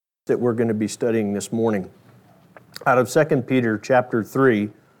that we're going to be studying this morning out of 2 Peter chapter 3,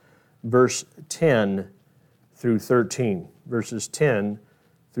 verse 10 through 13. Verses 10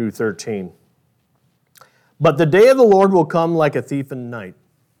 through 13. But the day of the Lord will come like a thief in the night,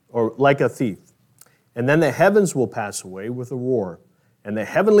 or like a thief. And then the heavens will pass away with a roar, and the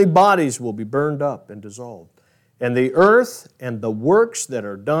heavenly bodies will be burned up and dissolved. And the earth and the works that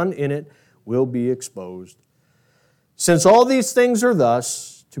are done in it will be exposed. Since all these things are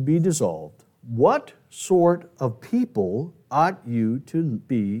thus to be dissolved, what sort of people ought you to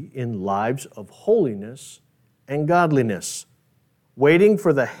be in lives of holiness and godliness, waiting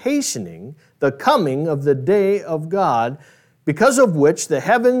for the hastening, the coming of the day of God, because of which the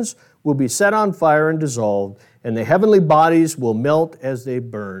heavens will be set on fire and dissolved, and the heavenly bodies will melt as they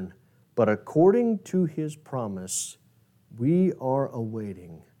burn. But according to His promise, we are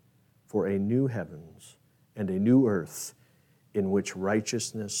awaiting for a new heavens and a new earth in which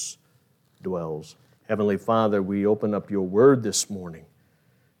righteousness dwells. Heavenly Father, we open up Your Word this morning,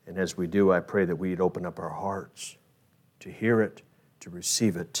 and as we do, I pray that we'd open up our hearts to hear it, to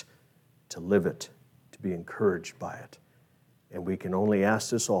receive it, to live it, to be encouraged by it. And we can only ask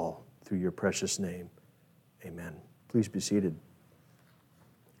this all through Your precious name. Amen. Please be seated.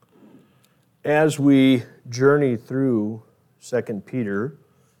 As we journey through 2 Peter,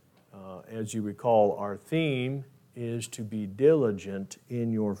 as you recall, our theme is to be diligent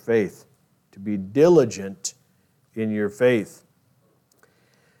in your faith. To be diligent in your faith.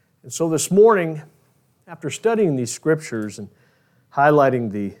 And so this morning, after studying these scriptures and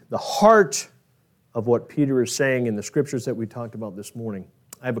highlighting the heart of what Peter is saying in the scriptures that we talked about this morning,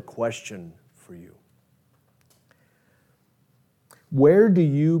 I have a question for you. Where do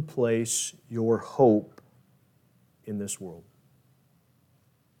you place your hope in this world?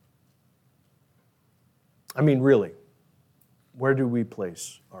 I mean, really, where do we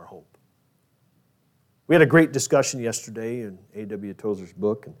place our hope? We had a great discussion yesterday in A.W. Tozer's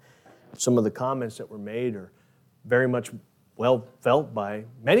book, and some of the comments that were made are very much well felt by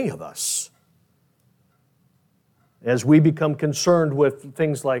many of us as we become concerned with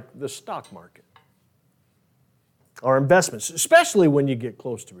things like the stock market, our investments, especially when you get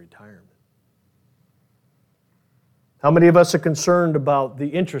close to retirement. How many of us are concerned about the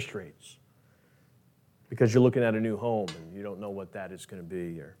interest rates because you're looking at a new home and you don't know what that is going to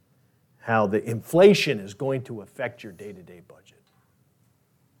be, or how the inflation is going to affect your day-to-day budget?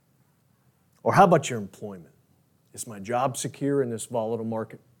 Or how about your employment? Is my job secure in this volatile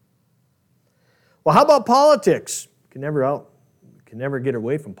market? Well, how about politics? You can never get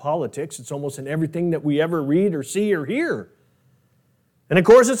away from politics. It's almost in everything that we ever read or see or hear. And of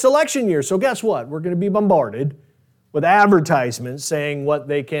course, it's election year, so guess what? We're going to be bombarded with advertisements saying what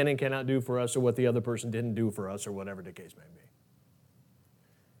they can and cannot do for us, or what the other person didn't do for us, or whatever the case may be.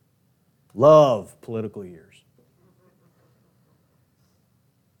 Love political years.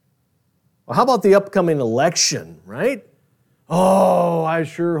 Well, how about the upcoming election, right? Oh, I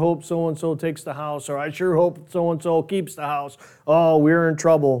sure hope so-and-so takes the House, or I sure hope so-and-so keeps the House. Oh, we're in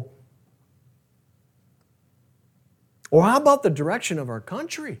trouble. Or how about the direction of our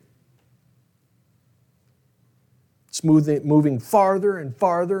country? It's moving farther and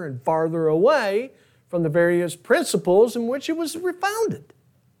farther and farther away from the various principles in which it was founded.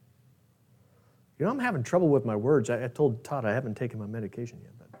 You know, I'm having trouble with my words. I told Todd I haven't taken my medication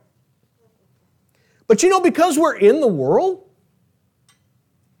yet. But you know, because we're in the world,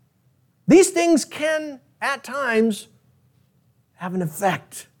 these things can, at times, have an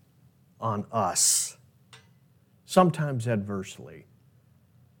effect on us. Sometimes adversely.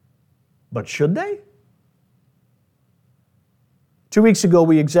 But should they? 2 weeks ago,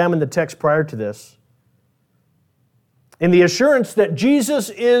 we examined the text prior to this in the assurance that Jesus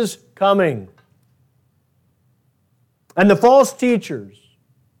is coming. And the false teachers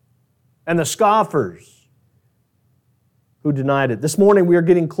and the scoffers who denied it. This morning we are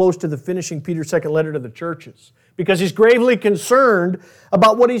getting close to the finishing Peter's second letter to the churches, because he's gravely concerned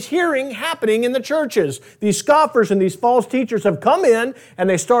about what he's hearing happening in the churches. These scoffers and these false teachers have come in and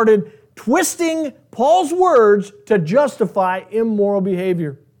they started twisting Paul's words to justify immoral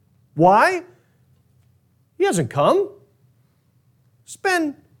behavior. Why? He hasn't come.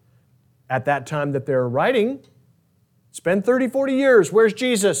 At that time that they're writing, spend 30, 40 years. Where's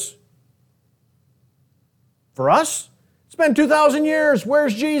Jesus? For us, it's been 2,000 years.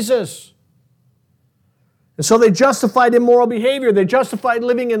 Where's Jesus? And so they justified immoral behavior. They justified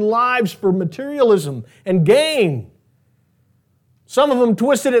living in lives for materialism and gain. Some of them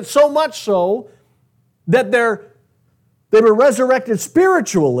twisted it so much so that they were resurrected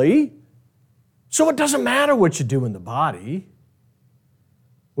spiritually, so it doesn't matter what you do in the body.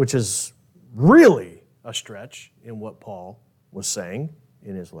 which is really a stretch in what Paul was saying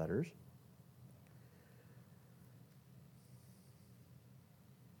in his letters.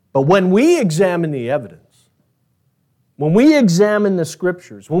 But when we examine the evidence, when we examine the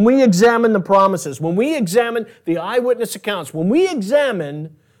Scriptures, when we examine the promises, when we examine the eyewitness accounts, when we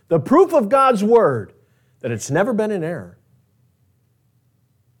examine the proof of God's Word that it's never been in error,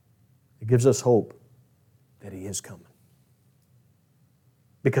 it gives us hope that He is coming.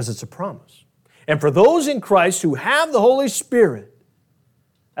 Because it's a promise. And for those in Christ who have the Holy Spirit,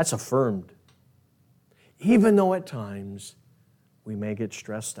 that's affirmed. Even though at times we may get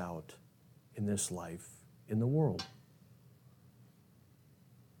stressed out in this life, in the world.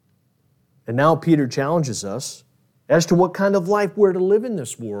 And now Peter challenges us as to what kind of life we're to live in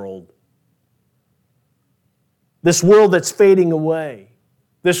this world. This world that's fading away.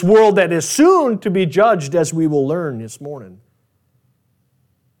 This world that is soon to be judged, as we will learn this morning.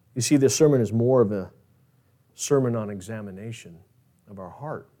 You see, this sermon is more of a sermon on examination of our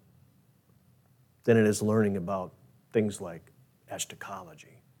heart than it is learning about things like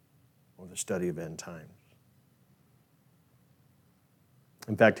eschatology or the study of end times.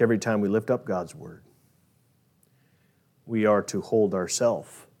 In fact, every time we lift up God's Word, we are to hold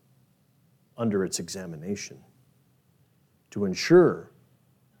ourselves under its examination to ensure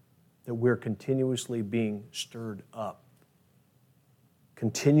that we're continuously being stirred up,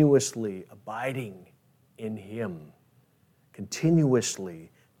 continuously abiding in Him,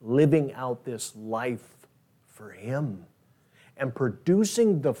 continuously living out this life for Him, and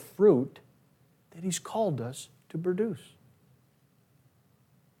producing the fruit that He's called us to produce.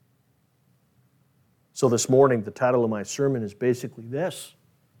 So this morning, the title of my sermon is basically this,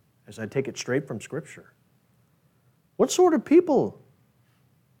 as I take it straight from Scripture. What sort of people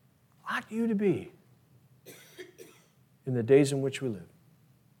ought you to be in the days in which we live?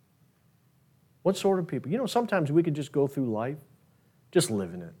 What sort of people? You know, sometimes we could just go through life just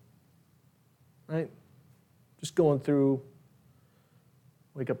living it, right? Just going through,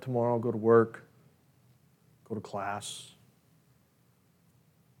 wake up tomorrow, go to work, go to class.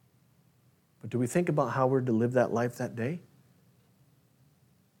 But do we think about how we're to live that life that day?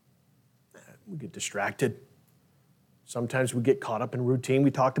 We get distracted. Sometimes we get caught up in routine.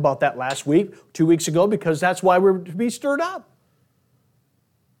 We talked about that last week, 2 weeks ago, because that's why we're to be stirred up.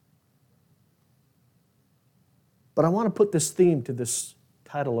 But I want to put this theme to this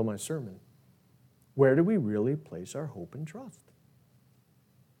title of my sermon. Where do we really place our hope and trust?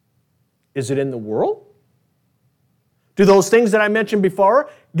 Is it in the world? Do those things that I mentioned before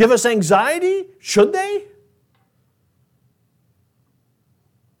give us anxiety? Should they?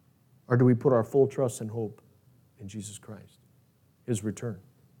 Or do we put our full trust and hope in Jesus Christ, His return,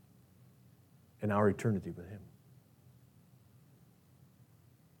 and our eternity with Him?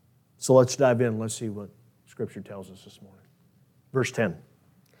 So let's dive in. Let's see what Scripture tells us this morning. Verse 10.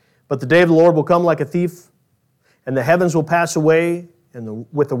 But the day of the Lord will come like a thief, and the heavens will pass away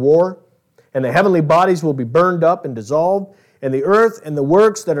with a roar, and the heavenly bodies will be burned up and dissolved, and the earth and the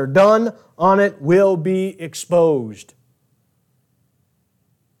works that are done on it will be exposed.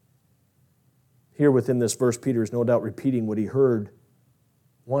 Here within this verse, Peter is no doubt repeating what he heard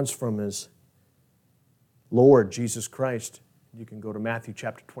once from his Lord, Jesus Christ. You can go to Matthew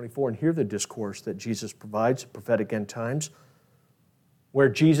chapter 24 and hear the discourse that Jesus provides, prophetic end times, where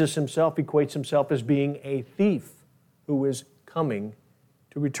Jesus Himself equates Himself as being a thief who is coming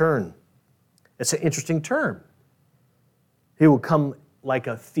to return. It's an interesting term. He will come like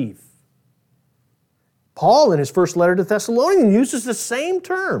a thief. Paul, in his first letter to Thessalonians, uses the same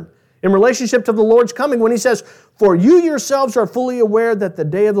term in relationship to the Lord's coming when he says, "For you yourselves are fully aware that the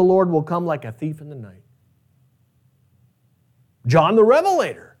day of the Lord will come like a thief in the night." John the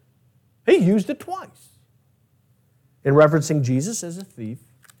Revelator, he used it twice in referencing Jesus as a thief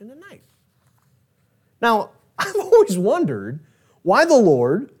in the night. Now, I've always wondered why the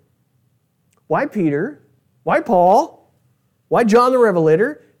Lord, why Peter, why Paul, why John the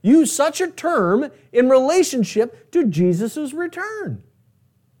Revelator use such a term in relationship to Jesus' return.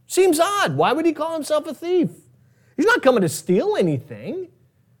 Seems odd. Why would He call Himself a thief? He's not coming to steal anything.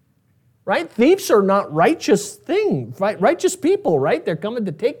 Right? Thieves are not righteous righteous people, right? They're coming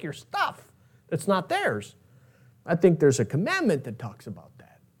to take your stuff that's not theirs. I think there's a commandment that talks about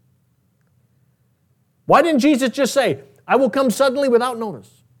that. Why didn't Jesus just say, "I will come suddenly without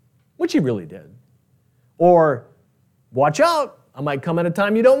notice," which He really did? Or, "Watch out, I might come at a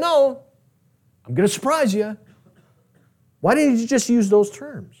time you don't know. I'm going to surprise you." Why didn't He just use those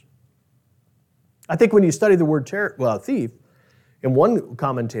terms? I think when you study the word thief, in one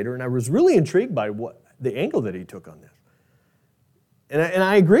commentator, and I was really intrigued by the angle that he took on this, And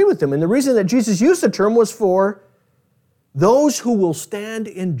I agree with him. And the reason that Jesus used the term was for those who will stand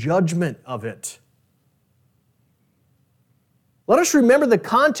in judgment of it. Let us remember the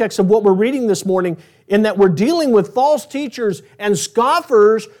context of what we're reading this morning in that we're dealing with false teachers and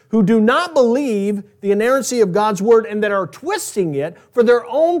scoffers who do not believe the inerrancy of God's Word and that are twisting it for their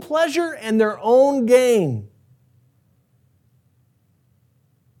own pleasure and their own gain.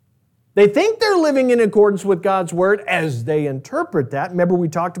 They think they're living in accordance with God's Word as they interpret that. Remember, we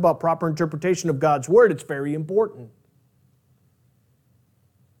talked about proper interpretation of God's Word. It's very important.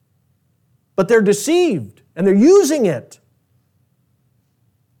 But they're deceived, and they're using it.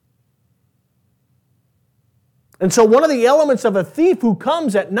 And so one of the elements of a thief who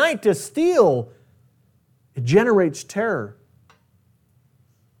comes at night to steal, it generates terror.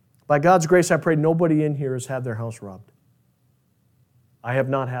 By God's grace, I pray nobody in here has had their house robbed. I have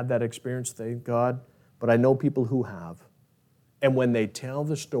not had that experience, thank God, but I know people who have. And when they tell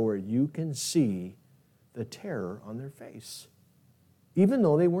the story, you can see the terror on their face, even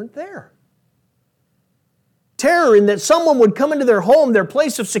though they weren't there. Terror in that someone would come into their home, their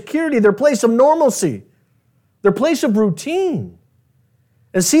place of security, their place of normalcy, their place of routine,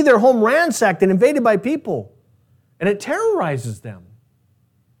 and see their home ransacked and invaded by people. And it terrorizes them.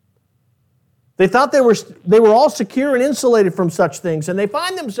 They thought they were all secure and insulated from such things, and they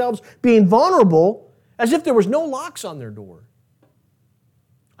find themselves being vulnerable as if there was no locks on their door.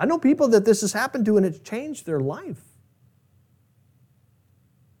 I know people that this has happened to, and it's changed their life.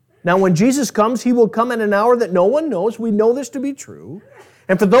 Now, when Jesus comes, He will come at an hour that no one knows. We know this to be true.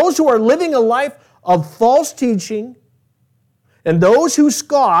 And for those who are living a life of false teaching and those who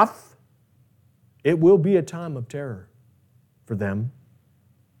scoff, it will be a time of terror for them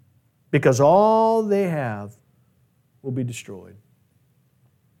because all they have will be destroyed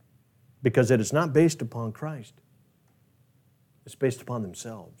because it is not based upon Christ. It's based upon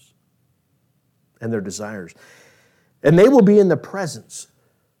themselves and their desires. And they will be in the presence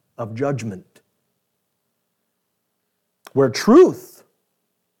of judgment where truth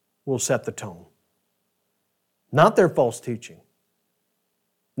will set the tone. Not their false teaching.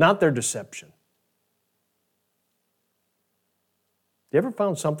 Not their deception. You ever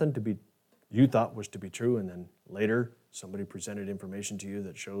found something you thought was to be true, and then later somebody presented information to you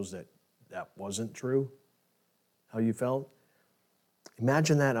that shows that wasn't true? How you felt?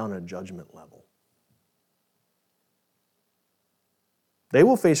 Imagine that on a judgment level. They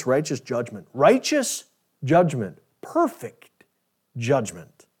will face righteous judgment. Righteous judgment. Perfect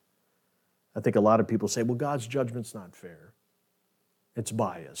judgment. I think a lot of people say, well, God's judgment's not fair. It's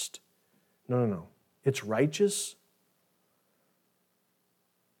biased. No. It's righteous,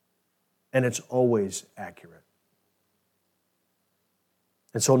 and it's always accurate.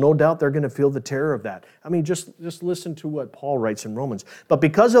 And so no doubt they're going to feel the terror of that. I mean, just listen to what Paul writes in Romans. But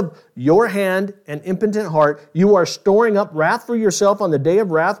because of your hand and impotent heart, you are storing up wrath for yourself on the day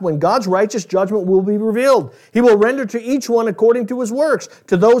of wrath when God's righteous judgment will be revealed. He will render to each one according to his works.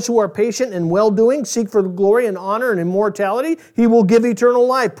 To those who are patient and well-doing, seek for glory and honor and immortality, He will give eternal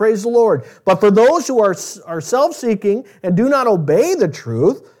life. Praise the Lord. But for those who are self-seeking and do not obey the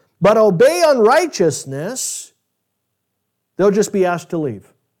truth, but obey unrighteousness, they'll just be asked to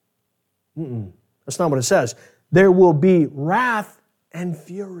leave. That's not what it says. There will be wrath and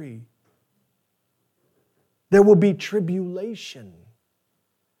fury. There will be tribulation,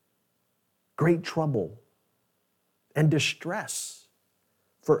 great trouble, and distress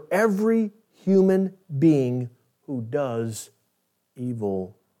for every human being who does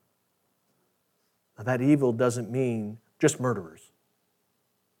evil. Now, that evil doesn't mean just murderers.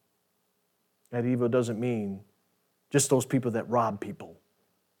 That evil doesn't mean just those people that rob people.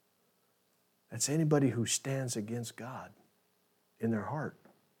 That's anybody who stands against God in their heart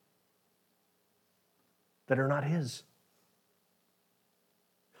that are not His.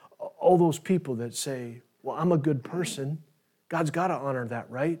 All those people that say, well, I'm a good person. God's got to honor that,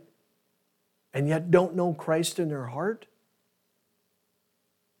 right? And yet don't know Christ in their heart.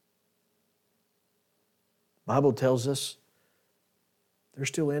 The Bible tells us they're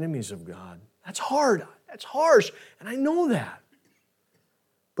still enemies of God. That's hard. That's harsh, and I know that.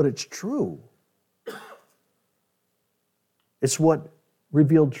 But it's true. It's what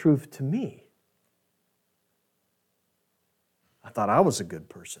revealed truth to me. I thought I was a good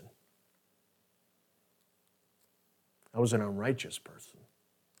person. I was an unrighteous person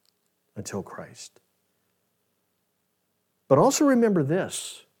until Christ. But also remember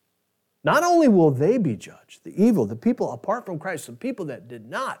this. Not only will they be judged, the evil, the people apart from Christ, the people that did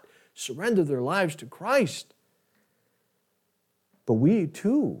not surrender their lives to Christ, but we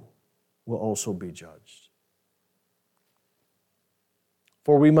too will also be judged.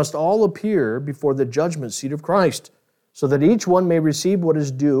 For we must all appear before the judgment seat of Christ, so that each one may receive what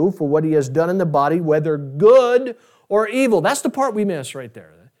is due for what he has done in the body, whether good or evil. That's the part we miss right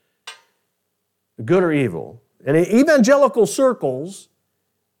there. Good or evil. And in evangelical circles,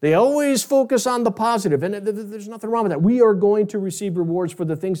 they always focus on the positive, and there's nothing wrong with that. We are going to receive rewards for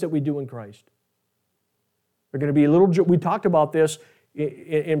the things that we do in Christ. They're going to be we talked about this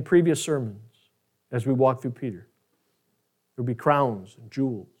in previous sermons as we walked through Peter. There'll be crowns and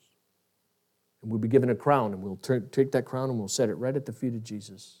jewels. And we'll be given a crown, and we'll take that crown and we'll set it right at the feet of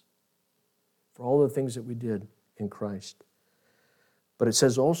Jesus for all the things that we did in Christ. But it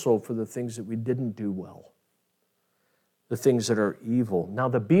says also for the things that we didn't do well, the things that are evil. Now,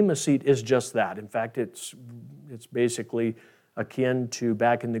 the Bema seat is just that. In fact, it's basically akin to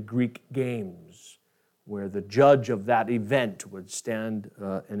back in the Greek games, where the judge of that event would stand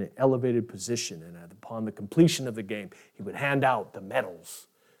in an elevated position, and upon the completion of the game, he would hand out the medals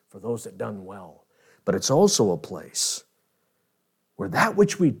for those that done well. But it's also a place where that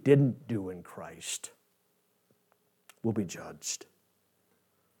which we didn't do in Christ will be judged.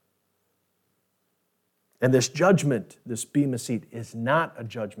 And this judgment, this Bema seat, is not a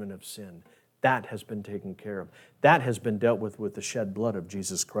judgment of sin. That has been taken care of. That has been dealt with the shed blood of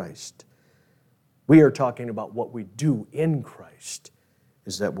Jesus Christ. We are talking about what we do in Christ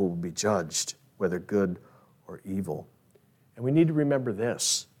is that we will be judged, whether good or evil. And we need to remember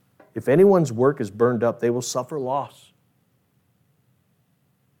this. If anyone's work is burned up, they will suffer loss.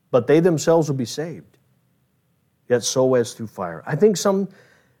 But they themselves will be saved, yet so as through fire.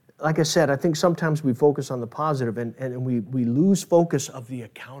 Like I said, I think sometimes we focus on the positive and we lose focus of the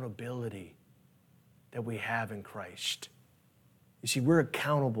accountability that we have in Christ. You see, we're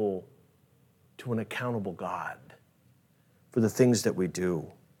accountable to an accountable God for the things that we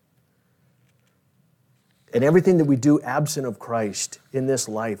do. And everything that we do absent of Christ in this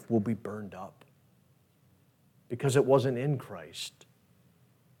life will be burned up because it wasn't in Christ.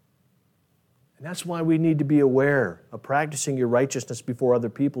 And that's why we need to be aware of practicing your righteousness before other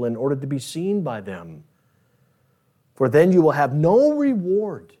people in order to be seen by them. For then you will have no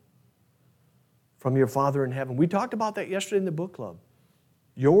reward from your Father in heaven. We talked about that yesterday in the book club.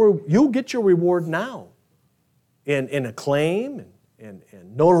 You'll get your reward now in acclaim and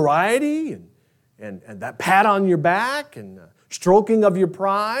notoriety and that pat on your back and stroking of your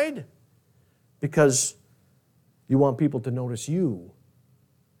pride because you want people to notice you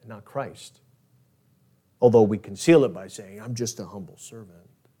and not Christ. Although we conceal it by saying, I'm just a humble servant.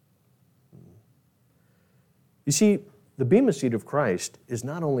 You see, the Bema seat of Christ is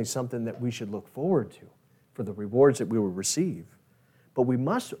not only something that we should look forward to for the rewards that we will receive, but we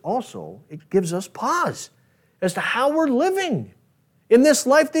must also, it gives us pause as to how we're living in this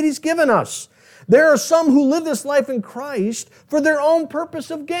life that He's given us. There are some who live this life in Christ for their own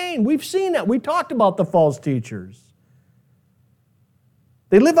purpose of gain. We've seen that. We talked about the false teachers.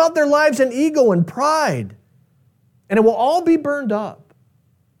 They live out their lives in ego and pride, and it will all be burned up.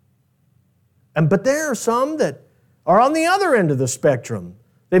 But there are some that are on the other end of the spectrum.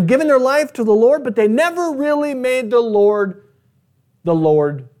 They've given their life to the Lord, but they never really made the Lord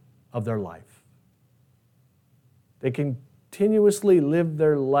of their life. They continuously live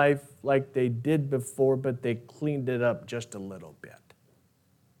their life like they did before, but they cleaned it up just a little bit.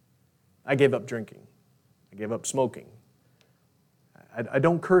 I gave up drinking. I gave up smoking. I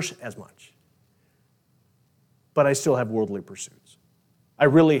don't curse as much, but I still have worldly pursuits. I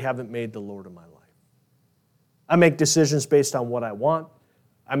really haven't made the Lord of my life. I make decisions based on what I want.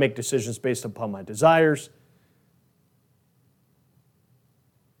 I make decisions based upon my desires.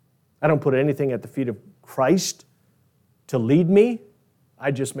 I don't put anything at the feet of Christ to lead me.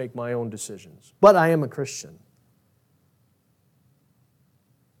 I just make my own decisions. But I am a Christian.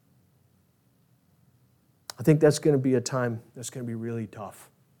 I think that's going to be a time that's going to be really tough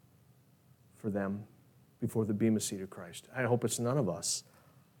for them before the Bema seat of Christ. I hope it's none of us.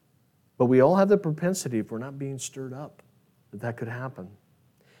 But we all have the propensity, if we're not being stirred up, that could happen.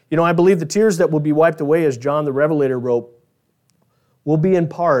 You know, I believe the tears that will be wiped away, as John the Revelator wrote, will be in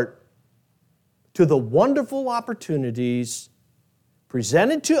part to the wonderful opportunities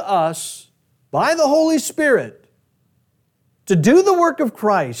presented to us by the Holy Spirit to do the work of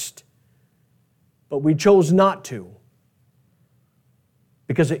Christ, but we chose not to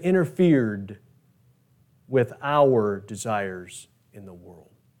because it interfered with our desires in the world.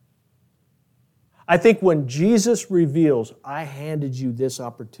 I think when Jesus reveals, I handed you this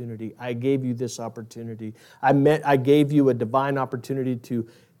opportunity, I gave you this opportunity, I gave you a divine opportunity to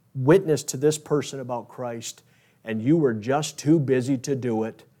witness to this person about Christ, and you were just too busy to do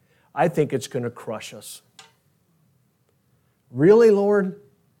it, I think it's going to crush us. Really, Lord?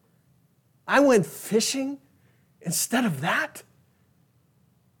 I went fishing instead of that?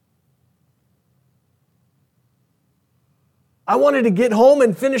 I wanted to get home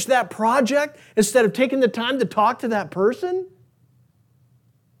and finish that project instead of taking the time to talk to that person?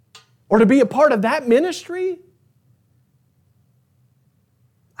 Or to be a part of that ministry?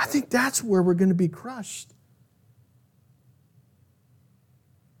 I think that's where we're going to be crushed.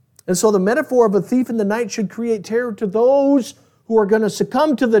 And so the metaphor of a thief in the night should create terror to those who are going to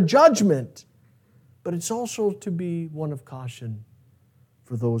succumb to the judgment. But it's also to be one of caution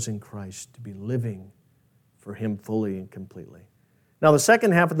for those in Christ, to be living for Him fully and completely. Now, the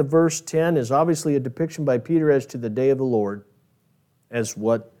second half of the verse 10 is obviously a depiction by Peter as to the day of the Lord, as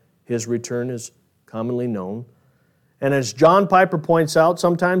what His return is commonly known. And as John Piper points out,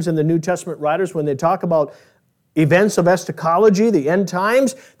 sometimes in the New Testament writers, when they talk about events of eschatology, the end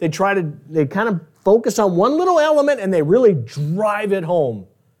times, they kind of focus on one little element and they really drive it home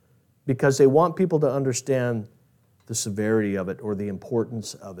because they want people to understand the severity of it or the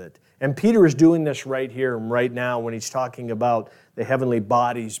importance of it. And Peter is doing this right here and right now when he's talking about the heavenly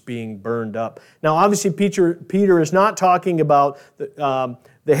bodies being burned up. Now, obviously, Peter is not talking about the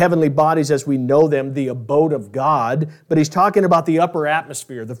heavenly bodies as we know them, the abode of God, but he's talking about the upper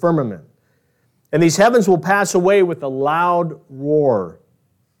atmosphere, the firmament. And these heavens will pass away with a loud roar.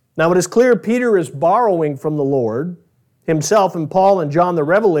 Now, it is clear Peter is borrowing from the Lord himself and Paul and John the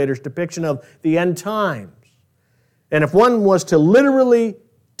Revelator's depiction of the end times. And if one was to literally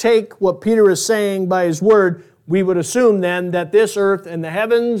take what Peter is saying by his word, we would assume then that this earth and the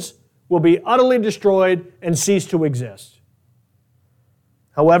heavens will be utterly destroyed and cease to exist.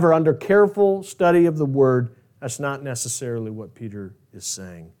 However, under careful study of the word, that's not necessarily what Peter is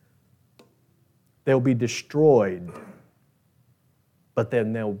saying. They'll be destroyed, but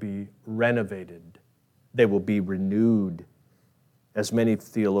then they'll be renovated. They will be renewed, as many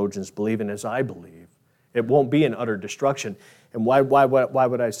theologians believe and as I believe. It won't be an utter destruction. And why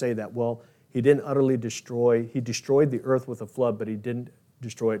would I say that? Well, He didn't utterly destroy. He destroyed the earth with a flood, but He didn't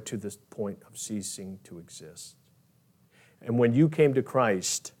destroy it to the point of ceasing to exist. And when you came to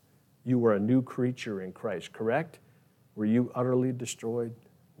Christ, you were a new creature in Christ, correct? Were you utterly destroyed?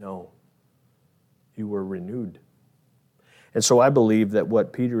 No. You were renewed. And so I believe that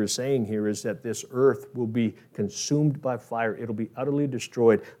what Peter is saying here is that this earth will be consumed by fire. It'll be utterly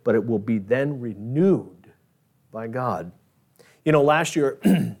destroyed, but it will be then renewed by God. You know, last year,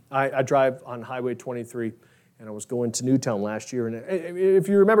 I drive on Highway 23, and I was going to Newtown last year. And if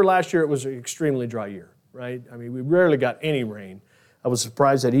you remember last year, it was an extremely dry year, right? I mean, we rarely got any rain. I was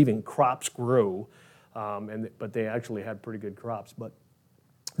surprised that even crops grew, but they actually had pretty good crops. But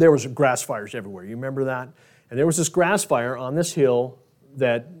there was grass fires everywhere. You remember that? And there was this grass fire on this hill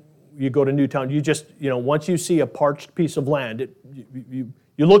that you go to Newtown. You just, once you see a parched piece of land,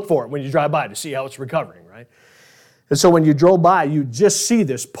 you look for it when you drive by to see how it's recovering, right? And so when you drove by, you just see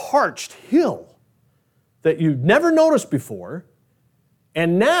this parched hill that you'd never noticed before.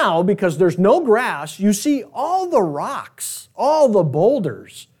 And now, because there's no grass, you see all the rocks, all the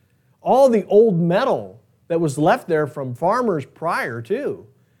boulders, all the old metal that was left there from farmers prior to.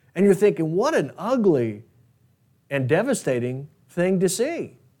 And you're thinking, what an ugly and devastating thing to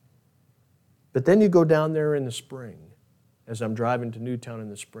see. But then you go down there in the spring, as I'm driving to Newtown in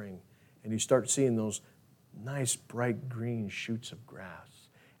the spring, and you start seeing those nice bright green shoots of grass.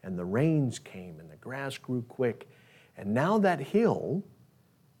 And the rains came and the grass grew quick. And now that hill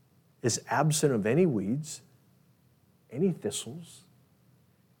is absent of any weeds, any thistles.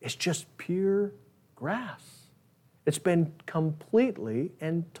 It's just pure grass. It's been completely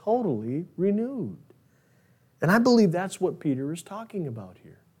and totally renewed. And I believe that's what Peter is talking about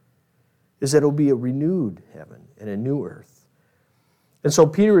here, is that it'll be a renewed heaven and a new earth. And so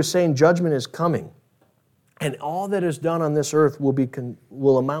Peter is saying judgment is coming, and all that is done on this earth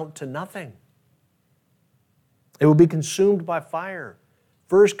will amount to nothing. It will be consumed by fire.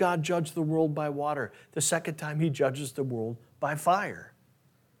 First, God judged the world by water. The second time, He judges the world by fire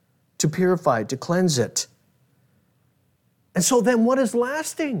to purify, to cleanse it. And so then what is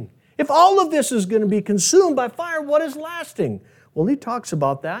lasting? If all of this is going to be consumed by fire, what is lasting? Well, he talks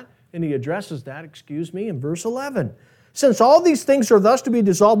about that, and he addresses that, in verse 11. Since all these things are thus to be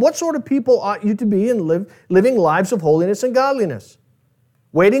dissolved, what sort of people ought you to be in living lives of holiness and godliness?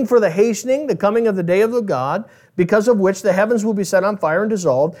 Waiting for the hastening, the coming of the day of the God, because of which the heavens will be set on fire and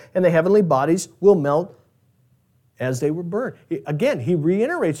dissolved, and the heavenly bodies will melt as they were burned. Again, he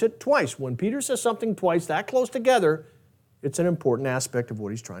reiterates it twice. When Peter says something twice, that close together, it's an important aspect of what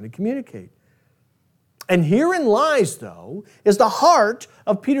he's trying to communicate. And herein lies, though, is the heart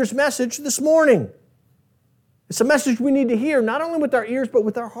of Peter's message this morning. It's a message we need to hear, not only with our ears, but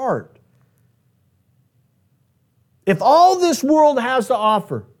with our heart. If all this world has to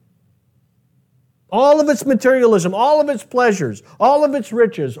offer, all of its materialism, all of its pleasures, all of its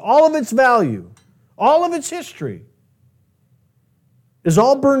riches, all of its value, all of its history is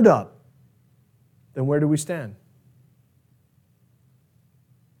all burned up, then where do we stand?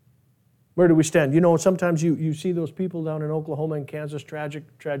 Where do we stand? You know, sometimes you see those people down in Oklahoma and Kansas,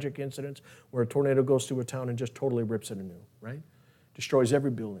 tragic incidents where a tornado goes through a town and just totally rips it anew, right? Destroys every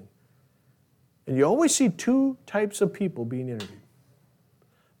building. And you always see two types of people being interviewed.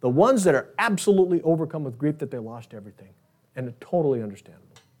 The ones that are absolutely overcome with grief that they lost everything, and it's totally understandable.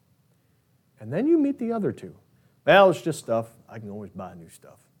 And then you meet the other two. Well, it's just stuff. I can always buy new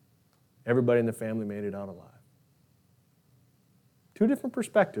stuff. Everybody in the family made it out alive. Two different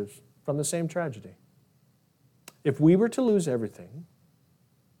perspectives from the same tragedy. If we were to lose everything,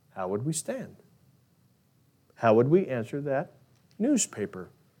 how would we stand? How would we answer that newspaper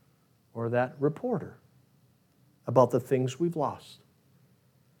or that reporter about the things we've lost?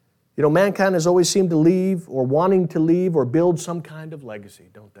 You know, mankind has always seemed to leave or wanting to leave or build some kind of legacy,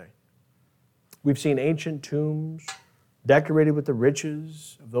 don't they? We've seen ancient tombs decorated with the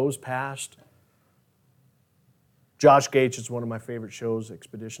riches of those past. Josh Gates is one of my favorite shows,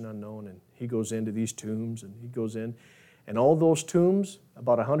 Expedition Unknown, and he goes into these tombs, and he goes in, and all those tombs,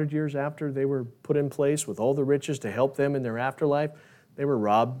 about 100 years after they were put in place with all the riches to help them in their afterlife, they were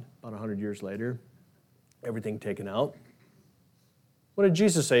robbed about 100 years later, everything taken out. What did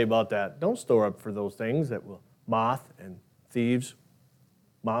Jesus say about that? Don't store up for those things that will moth and thieves.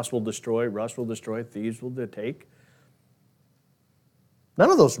 Moss will destroy, rust will destroy, thieves will take. None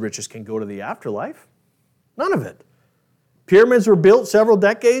of those riches can go to the afterlife. None of it. Pyramids were built several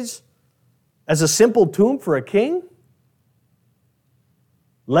decades as a simple tomb for a king.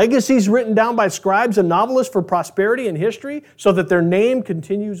 Legacies written down by scribes and novelists for prosperity and history so that their name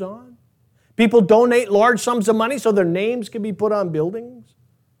continues on. People donate large sums of money so their names can be put on buildings.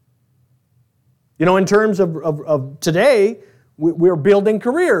 You know, in terms of today, we're building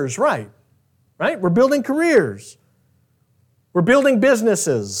careers, right? We're building careers. We're building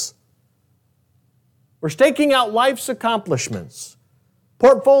businesses. We're staking out life's accomplishments,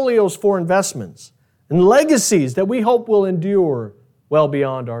 portfolios for investments, and legacies that we hope will endure well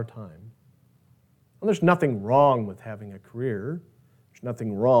beyond our time. Well, there's nothing wrong with having a career. There's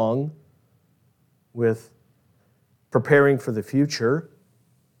nothing wrong with preparing for the future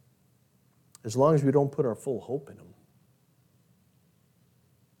as long as we don't put our full hope in them.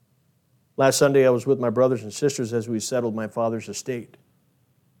 Last Sunday, I was with my brothers and sisters as we settled my father's estate.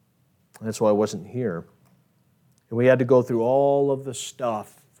 That's why I wasn't here. And we had to go through all of the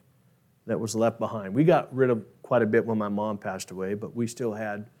stuff that was left behind. We got rid of quite a bit when my mom passed away, but we still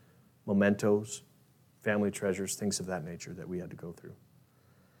had mementos, family treasures, things of that nature that we had to go through.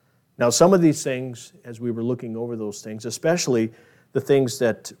 Now, some of these things, as we were looking over those things, especially the things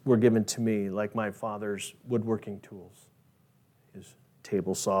that were given to me, like my father's woodworking tools, his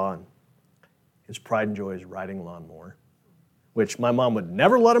table saw, and his pride and joy is riding lawnmower, which my mom would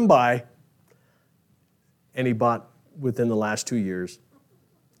never let him buy, and he bought within the last 2 years,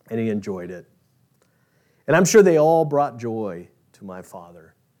 and he enjoyed it. And I'm sure they all brought joy to my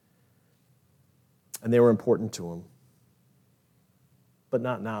father, and they were important to him. But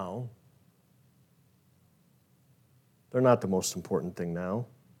not now. They're not the most important thing now.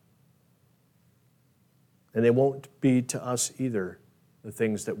 And they won't be to us either, the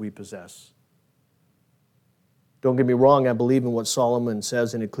things that we possess. Don't get me wrong, I believe in what Solomon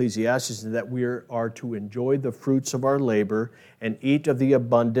says in Ecclesiastes, that we are to enjoy the fruits of our labor and eat of the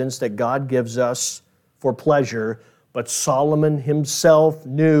abundance that God gives us for pleasure. But Solomon himself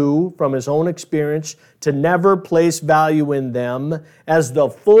knew from his own experience to never place value in them as the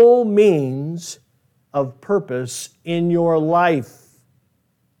full means of purpose in your life.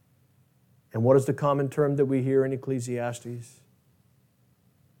 And what is the common term that we hear in Ecclesiastes?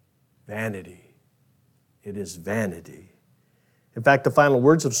 Vanity. It is vanity. In fact, the final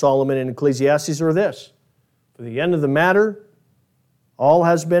words of Solomon in Ecclesiastes are this: for the end of the matter, all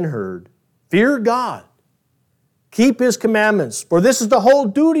has been heard. Fear God. Keep His commandments, for this is the whole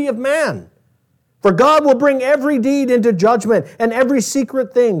duty of man. For God will bring every deed into judgment and every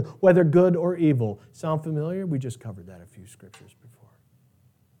secret thing, whether good or evil. Sound familiar? We just covered that a few scriptures before.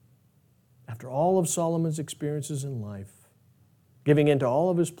 After all of Solomon's experiences in life, giving in to all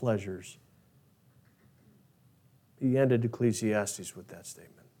of his pleasures, he ended Ecclesiastes with that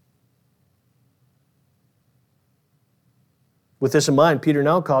statement. With this in mind, Peter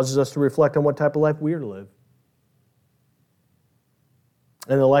now causes us to reflect on what type of life we are to live.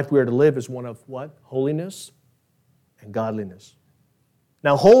 And the life we are to live is one of what? Holiness and godliness.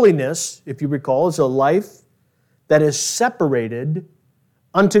 Now, holiness, if you recall, is a life that is separated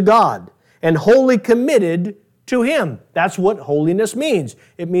unto God and wholly committed to Him. That's what holiness means.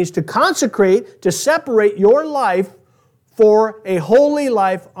 It means to consecrate, to separate your life for a holy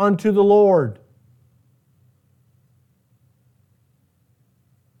life unto the Lord.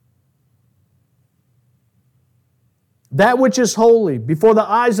 That which is holy before the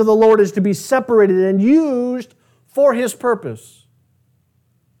eyes of the Lord is to be separated and used for His purpose.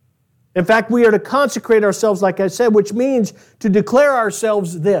 In fact, we are to consecrate ourselves, like I said, which means to declare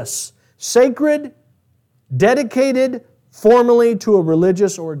ourselves this: sacred, dedicated formally to a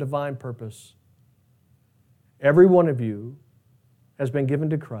religious or a divine purpose. Every one of you has been given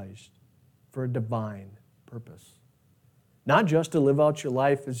to Christ for a divine purpose. Not just to live out your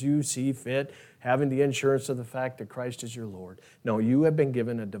life as you see fit, having the insurance of the fact that Christ is your Lord. No, you have been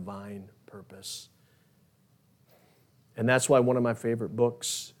given a divine purpose. And that's why one of my favorite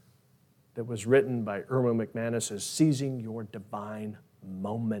books that was written by Erwin McManus is Seizing Your Divine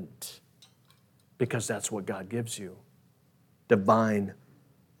Moment. Because that's what God gives you. Divine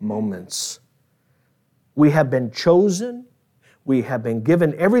moments. We have been chosen. We have been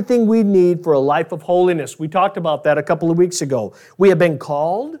given everything we need for a life of holiness. We talked about that a couple of weeks ago. We have been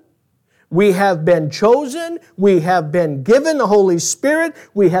called. We have been chosen. We have been given the Holy Spirit.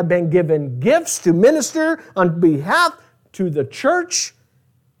 We have been given gifts to minister on behalf to the church.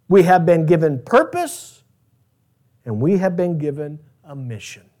 We have been given purpose. And we have been given a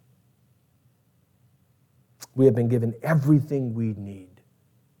mission. We have been given everything we need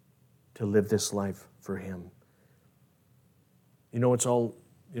to live this life for Him. You know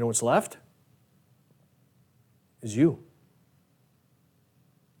what's left? Is you.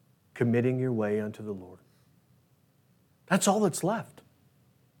 Committing your way unto the Lord. That's all that's left.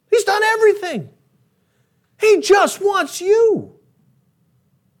 He's done everything. He just wants you.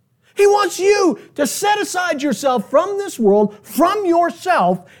 He wants you to set aside yourself from this world, from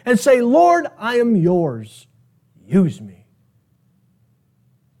yourself, and say, Lord, I am yours. Use me.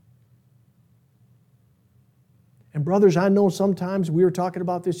 And brothers, I know sometimes, we were talking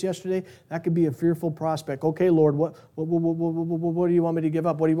about this yesterday, that could be a fearful prospect. Okay, Lord, what do you want me to give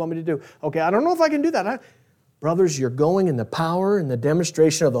up? What do you want me to do? Okay, I don't know if I can do that. Brothers, you're going in the power and the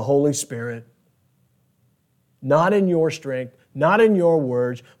demonstration of the Holy Spirit. Not in your strength, not in your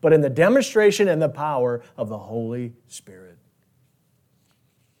words, but in the demonstration and the power of the Holy Spirit.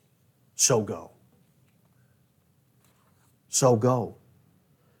 So go. So go.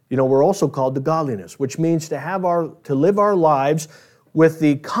 You know, we're also called to godliness, which means to live our lives with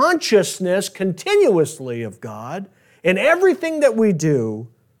the consciousness continuously of God in everything that we do,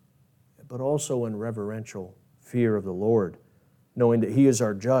 but also in reverential fear of the Lord, knowing that He is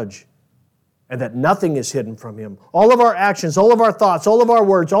our judge and that nothing is hidden from Him. All of our actions, all of our thoughts, all of our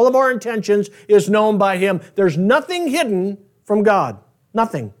words, all of our intentions is known by Him. There's nothing hidden from God.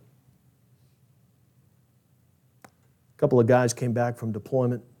 Nothing. A couple of guys came back from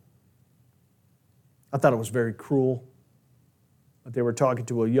deployment. I thought it was very cruel. But they were talking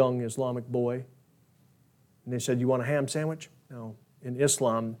to a young Islamic boy. And they said, you want a ham sandwich? No. In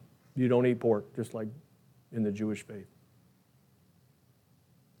Islam, you don't eat pork, just like in the Jewish faith.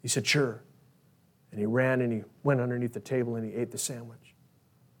 He said, sure. And he ran and he went underneath the table and he ate the sandwich.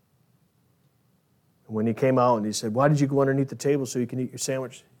 And when he came out and he said, why did you go underneath the table so you can eat your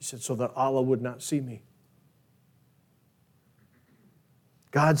sandwich? He said, so that Allah would not see me.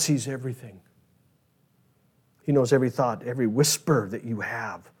 God sees everything. He knows every thought, every whisper that you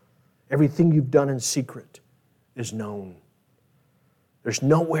have. Everything you've done in secret is known. There's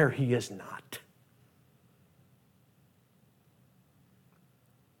nowhere He is not.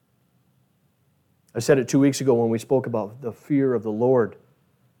 I said it 2 weeks ago when we spoke about the fear of the Lord,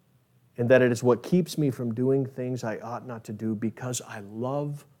 and that it is what keeps me from doing things I ought not to do because I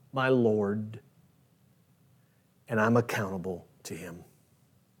love my Lord and I'm accountable to Him.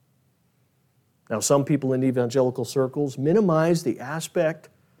 Now, some people in evangelical circles minimize the aspect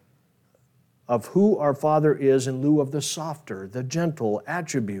of who our Father is in lieu of the softer, the gentle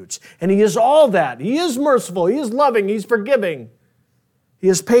attributes. And He is all that. He is merciful. He is loving. He's forgiving. He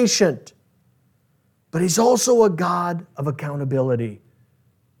is patient. But He's also a God of accountability.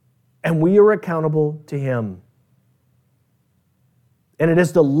 And we are accountable to Him. And it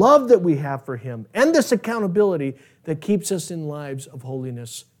is the love that we have for Him and this accountability that keeps us in lives of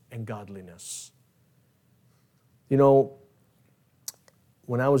holiness and godliness. You know,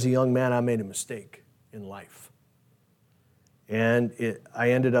 when I was a young man, I made a mistake in life. And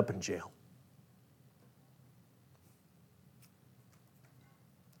I ended up in jail.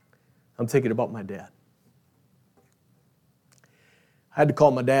 I'm thinking about my dad. I had to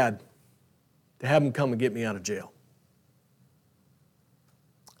call my dad to have him come and get me out of jail.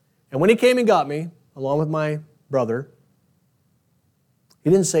 And when he came and got me, along with my brother, he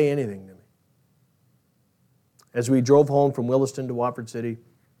didn't say anything to me. As we drove home from Williston to Watford City,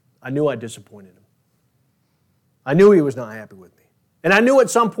 I knew I disappointed him. I knew he was not happy with me. And I knew at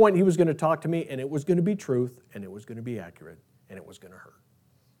some point he was going to talk to me, and it was going to be truth, and it was going to be accurate, and it was going to hurt.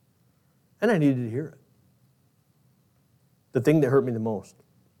 And I needed to hear it. The thing that hurt me the most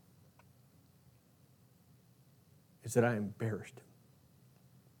is that I embarrassed him.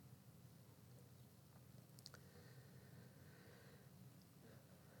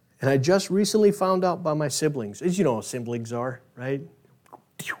 And I just recently found out by my siblings, as you know how siblings are, right?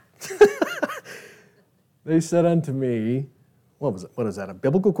 They said unto me, what is that, a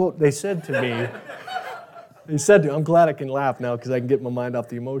biblical quote? They said to me, I'm glad I can laugh now because I can get my mind off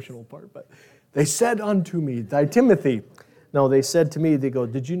the emotional part, but they said unto me, thy Timothy. No, they said to me, they go,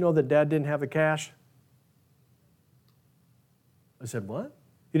 did you know that Dad didn't have the cash? I said, what?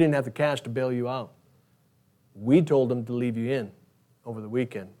 He didn't have the cash to bail you out. We told him to leave you in over the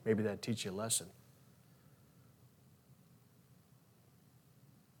weekend. Maybe that'd teach you a lesson.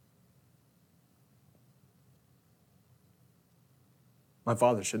 My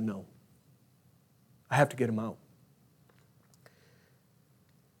father should know. I have to get him out.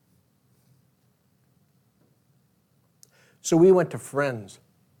 So we went to friends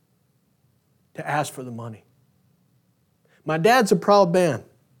to ask for the money. My dad's a proud man.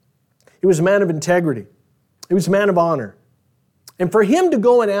 He was a man of integrity. He was a man of honor. And for him to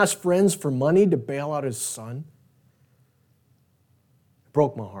go and ask friends for money to bail out his son, it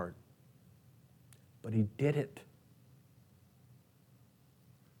broke my heart. But he did it.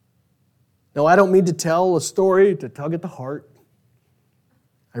 Now, I don't mean to tell a story to tug at the heart.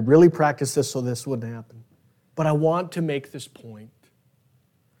 I really practiced this so this wouldn't happen. But I want to make this point.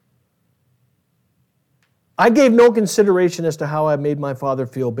 I gave no consideration as to how I made my father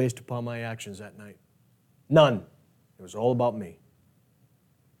feel based upon my actions that night. None. It was all about me.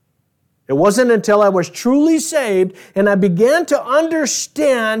 It wasn't until I was truly saved and I began to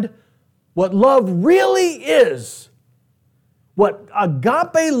understand what love really is, what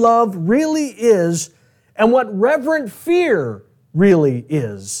agape love really is, and what reverent fear really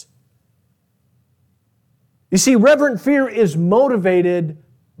is. You see, reverent fear is motivated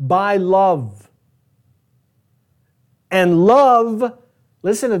by love. And love,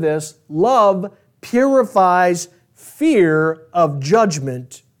 listen to this, love purifies fear of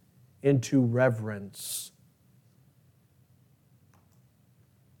judgment into reverence.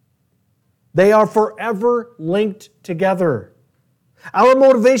 They are forever linked together. Our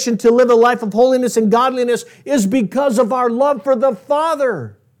motivation to live a life of holiness and godliness is because of our love for the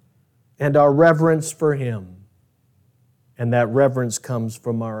Father and our reverence for Him. And that reverence comes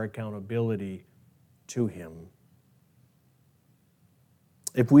from our accountability to Him.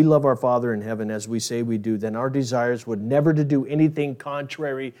 If we love our Father in heaven as we say we do, then our desires would never to do anything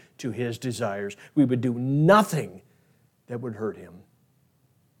contrary to His desires. We would do nothing that would hurt Him.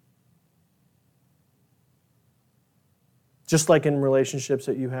 Just like in relationships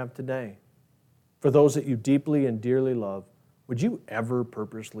that you have today. For those that you deeply and dearly love, would you ever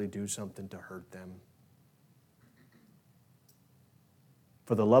purposely do something to hurt them?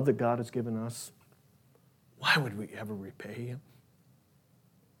 For the love that God has given us, why would we ever repay Him?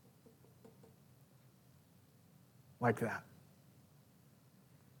 Like that.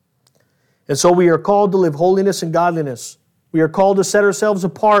 And so we are called to live holiness and godliness. We are called to set ourselves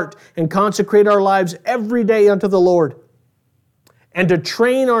apart and consecrate our lives every day unto the Lord. And to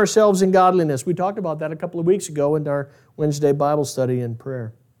train ourselves in godliness. We talked about that a couple of weeks ago in our Wednesday Bible study and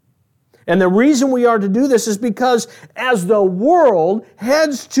prayer. And the reason we are to do this is because as the world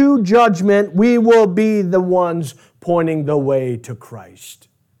heads to judgment, we will be the ones pointing the way to Christ,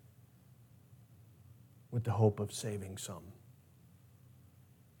 with the hope of saving some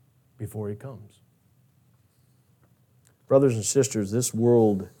before He comes. Brothers and sisters, this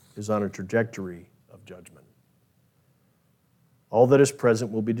world is on a trajectory of judgment. All that is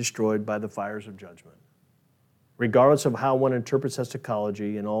present will be destroyed by the fires of judgment. Regardless of how one interprets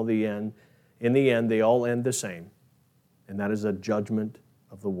eschatology, in the end, they all end the same, and that is a judgment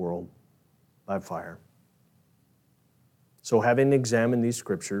of the world by fire. So having examined these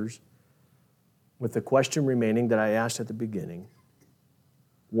scriptures, with the question remaining that I asked at the beginning,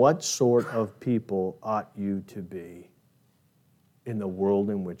 what sort of people ought you to be in the world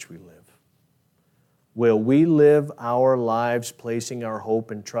in which we live? Will we live our lives placing our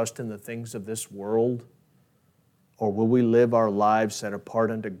hope and trust in the things of this world? Or will we live our lives set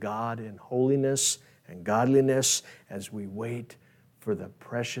apart unto God in holiness and godliness as we wait for the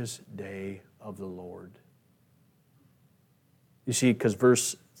precious day of the Lord. You see, because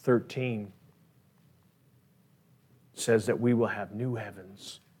verse 13 says that we will have new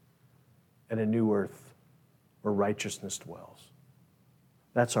heavens and a new earth where righteousness dwells.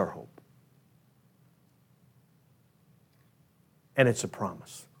 That's our hope. And it's a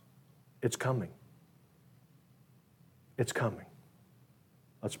promise. It's coming. It's coming.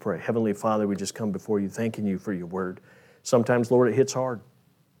 Let's pray. Heavenly Father, we just come before you, thanking you for your word. Sometimes, Lord, it hits hard.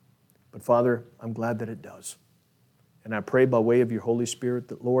 But Father, I'm glad that it does. And I pray by way of your Holy Spirit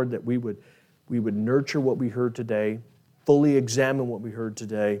that, Lord, that we would nurture what we heard today, fully examine what we heard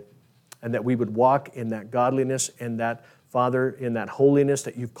today, and that we would walk in that godliness and that, Father, in that holiness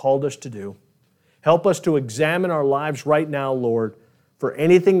that you've called us to do. Help us to examine our lives right now, Lord, for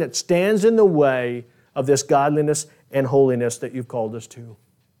anything that stands in the way of this godliness and holiness that you've called us to.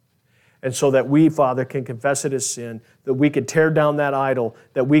 And so that we, Father, can confess it as sin, that we could tear down that idol,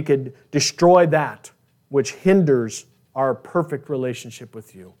 that we could destroy that which hinders our perfect relationship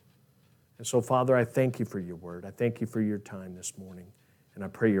with you. And so, Father, I thank you for your word. I thank you for your time this morning. And I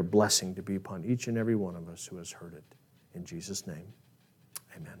pray your blessing to be upon each and every one of us who has heard it. In Jesus' name,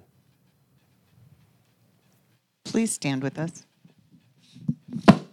 amen. Please stand with us.